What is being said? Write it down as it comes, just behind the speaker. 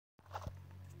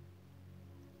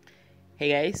Hey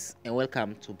guys, and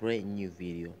welcome to a brand new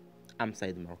video. I'm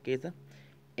Said Marqueza,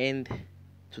 and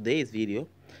today's video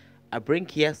I bring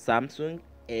here Samsung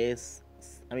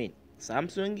A7,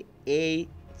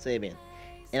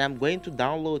 and I'm going to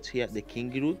download here the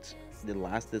KINGROOT, the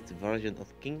latest version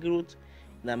of KINGROOT,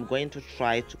 and I'm going to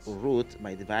try to root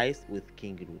my device with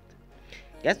KINGROOT.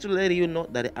 Just to let you know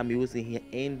that I'm using here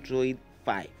Android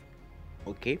 5.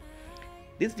 Okay,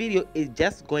 this video is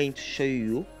just going to show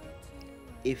you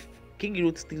if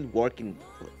KINGROOT still working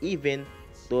for even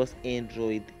those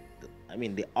Android,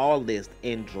 the oldest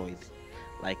Android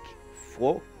like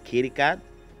 4, KitKat,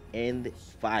 and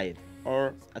 5,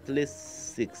 or at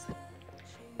least 6.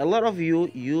 A lot of you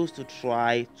used to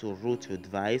try to root your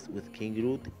device with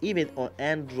KINGROOT even on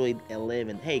Android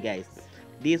 11. Hey guys,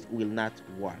 this will not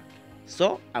work.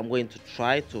 So I'm going to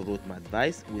try to root my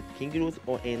device with KINGROOT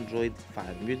on Android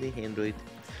 5. I'm using Android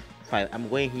 5. I'm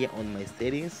going here on my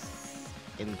settings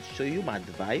and show you my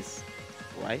device,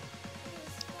 right?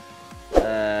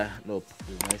 Nope,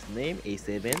 device name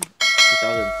A7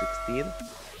 2016,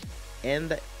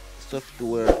 and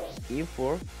software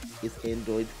info is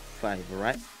Android 5,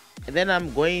 right? And then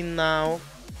I'm going now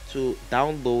to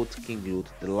download KINGROOT,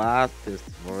 the latest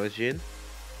version.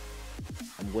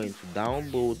 I'm going to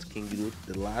download KINGROOT,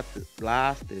 the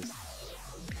latest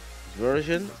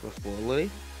version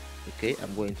preferably. Okay,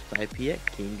 I'm going to type here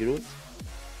KINGROOT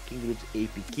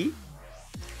APK,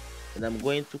 and I'm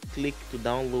going to click to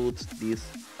download this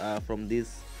from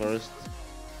this first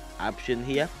option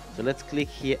here. So let's click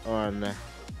here on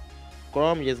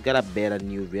Chrome. Just got a better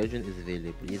new version is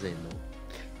available. Yes, I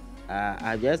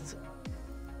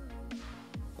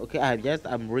know.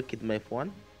 I'm rigging my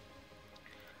phone.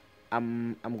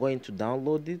 I'm going to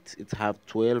download it. It have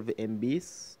 12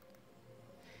 MBs.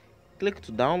 Click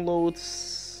to download.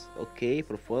 Okay,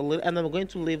 for follow, and I'm going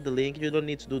to leave the link. You don't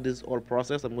need to do this whole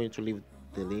process. I'm going to leave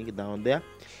the link down there.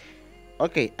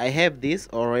 Okay, I have this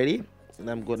already, and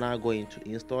I'm now going to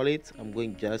install it. I'm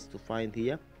going just to find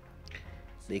here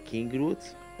the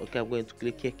KINGROOT. Okay, I'm going to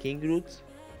click here KINGROOT,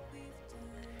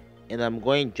 and I'm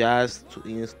going just to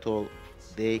install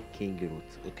the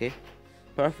KINGROOT. Okay,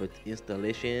 perfect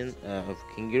installation of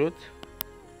KINGROOT.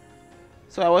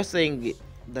 So I was saying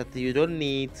that you don't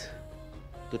need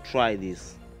to try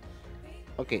this.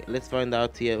 Okay, let's find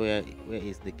out here where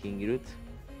is the KINGROOT.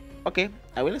 Okay,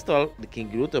 I will install the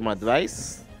KINGROOT on my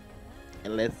device,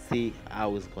 and let's see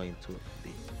how it's going to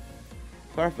be.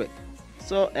 Perfect.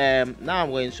 So now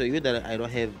I'm going to show you that I don't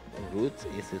have root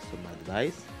access on my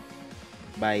device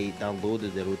by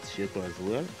downloading the root checker as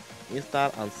well.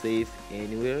 Install and save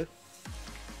anywhere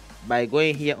by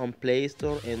going here on Play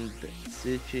Store and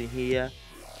searching here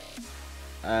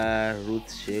root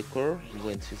checker. I'm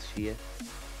going to search here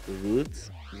root.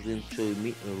 It's going to show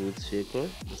me a root checker.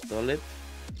 Install it.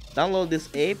 Download this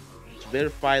app to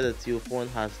verify that your phone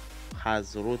has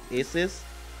root access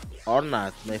or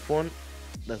not. My phone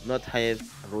does not have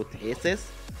root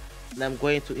access, and I'm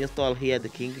going to install here the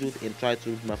KINGROOT and try to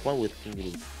root my phone with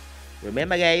KINGROOT.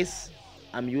 Remember guys,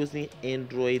 I'm using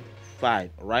Android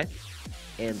 5, right?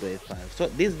 Android 5. So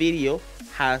this video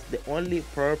has the only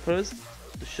purpose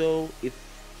to show if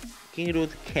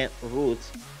KINGROOT can root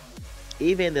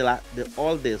even the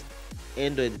oldest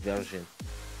Android version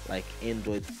like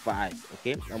Android 5.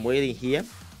 Okay, I'm waiting here.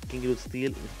 KINGROOT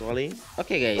still installing.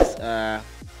 Okay guys,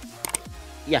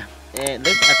 yeah, and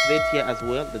let's activate here as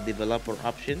well the developer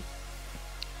option.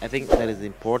 I think that is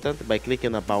important by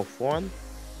clicking about phone,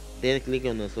 then click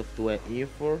on the software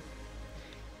info,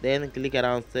 then click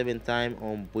around 7 times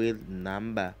on build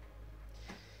number.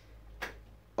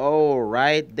 All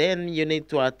right, then you need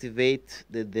to activate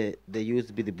the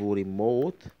USB debooting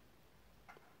mode.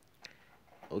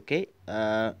 Okay,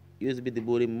 USB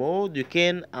debooting mode. You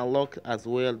can unlock as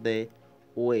well the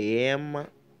OEM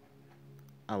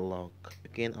unlock. You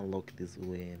can unlock this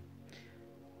OEM.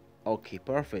 Okay,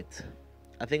 perfect.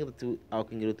 I think that our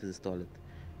KINGROOT is installed.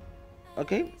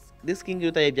 Okay, this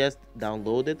KINGROOT I just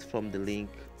downloaded from the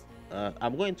link.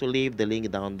 I'm going to leave the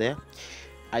link down there.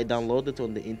 I downloaded it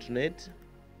on the internet.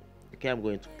 Okay, I'm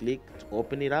going to click to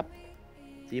open it up.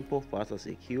 Simple, fast, and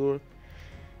secure.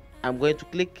 I'm going to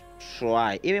click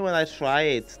try. Even when I try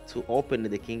it to open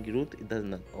the KINGROOT, it does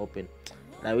not open.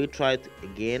 I will try it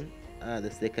again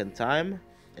the second time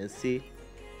and see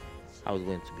how it's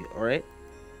going to be. All right,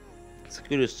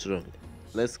 security strong.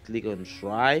 Let's click on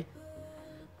try.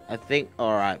 I think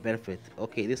all right, perfect.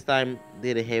 Okay, this time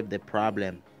didn't have the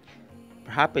problem.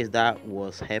 Perhaps that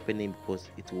was happening because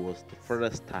it was the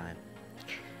first time.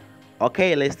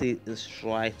 Okay, let's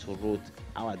try to root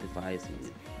our device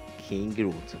with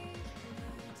KINGROOT,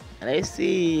 and let's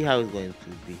see how it's going to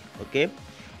be. Okay,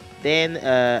 Then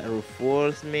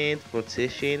reinforcement,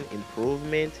 protection,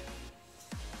 improvement.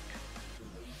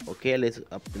 Okay, let's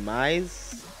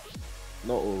optimize.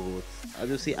 No roots. As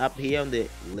you see up here on the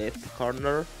left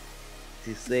corner,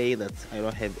 to say that I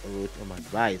don't have a root on my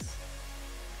device.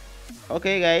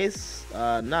 Okay guys,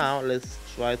 now let's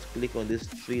try to click on this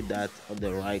three dots on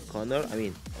the right corner, I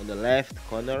mean on the left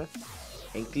corner,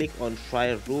 and click on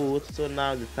try root. So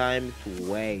now the time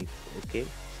to wait. Okay,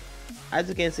 as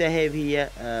you can see I have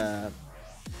here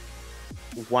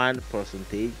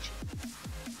 1%.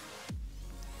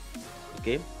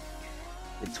 Okay,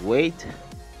 let's wait.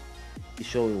 It's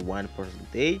showing 1%,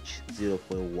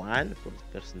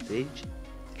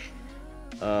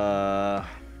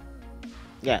 0.1%.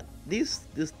 Yeah, this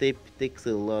step takes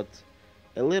a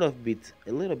little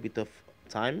bit of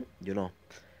time, you know.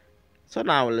 So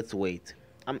now let's wait.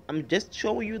 I'm just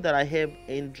showing you that I have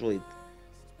Android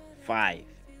 5.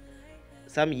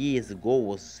 Some years ago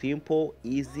was simple,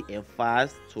 easy and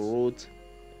fast to root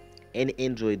any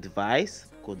Android device,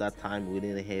 because that time we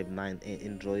didn't have 9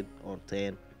 Android or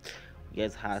 10. We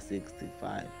just had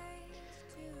 65. It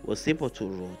was simple to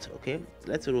root. Okay,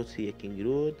 let's root here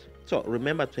KINGROOT. So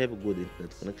remember to have a good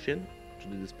internet connection to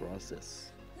do this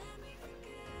process.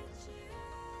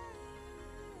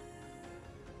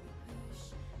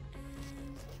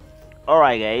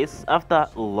 Alright guys, after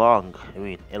a long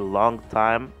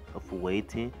time of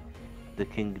waiting, the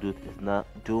KINGROOT is not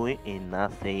doing and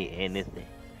not saying anything.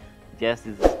 Just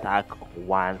is stuck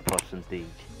 1%.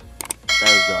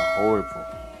 That's horrible.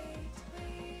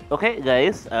 Okay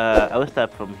guys, I will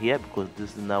start from here because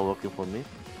this is not working for me.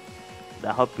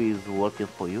 I hope it is working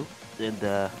for you, and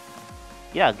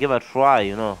yeah, give it a try,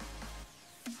 you know,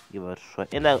 give it a try.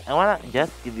 And I wanna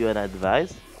just give you an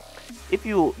advice. If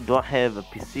you don't have a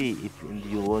PC, and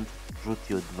you want to root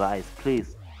your device,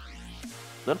 please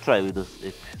don't try with this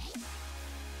app.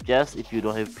 Just if you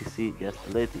don't have PC, just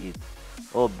delete it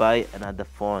or buy another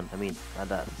phone, I mean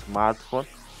another smartphone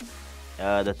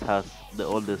that has the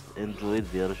oldest Android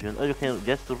version, or you can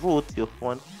just root your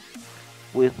phone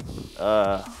with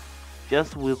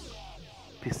just with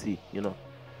PC, you know,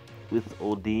 with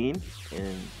Odin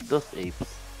and those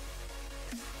apes.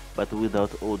 But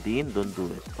without Odin, don't do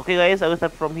it. Okay guys, I will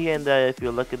start from here, and if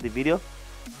you like the video,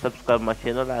 subscribe my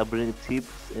channel. I bring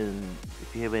tips, and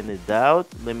if you have any doubt,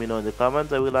 let me know in the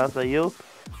comments. I will answer you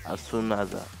as soon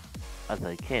as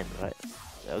I can, right?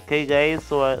 Okay guys,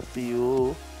 so I'll see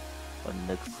you on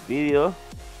next video.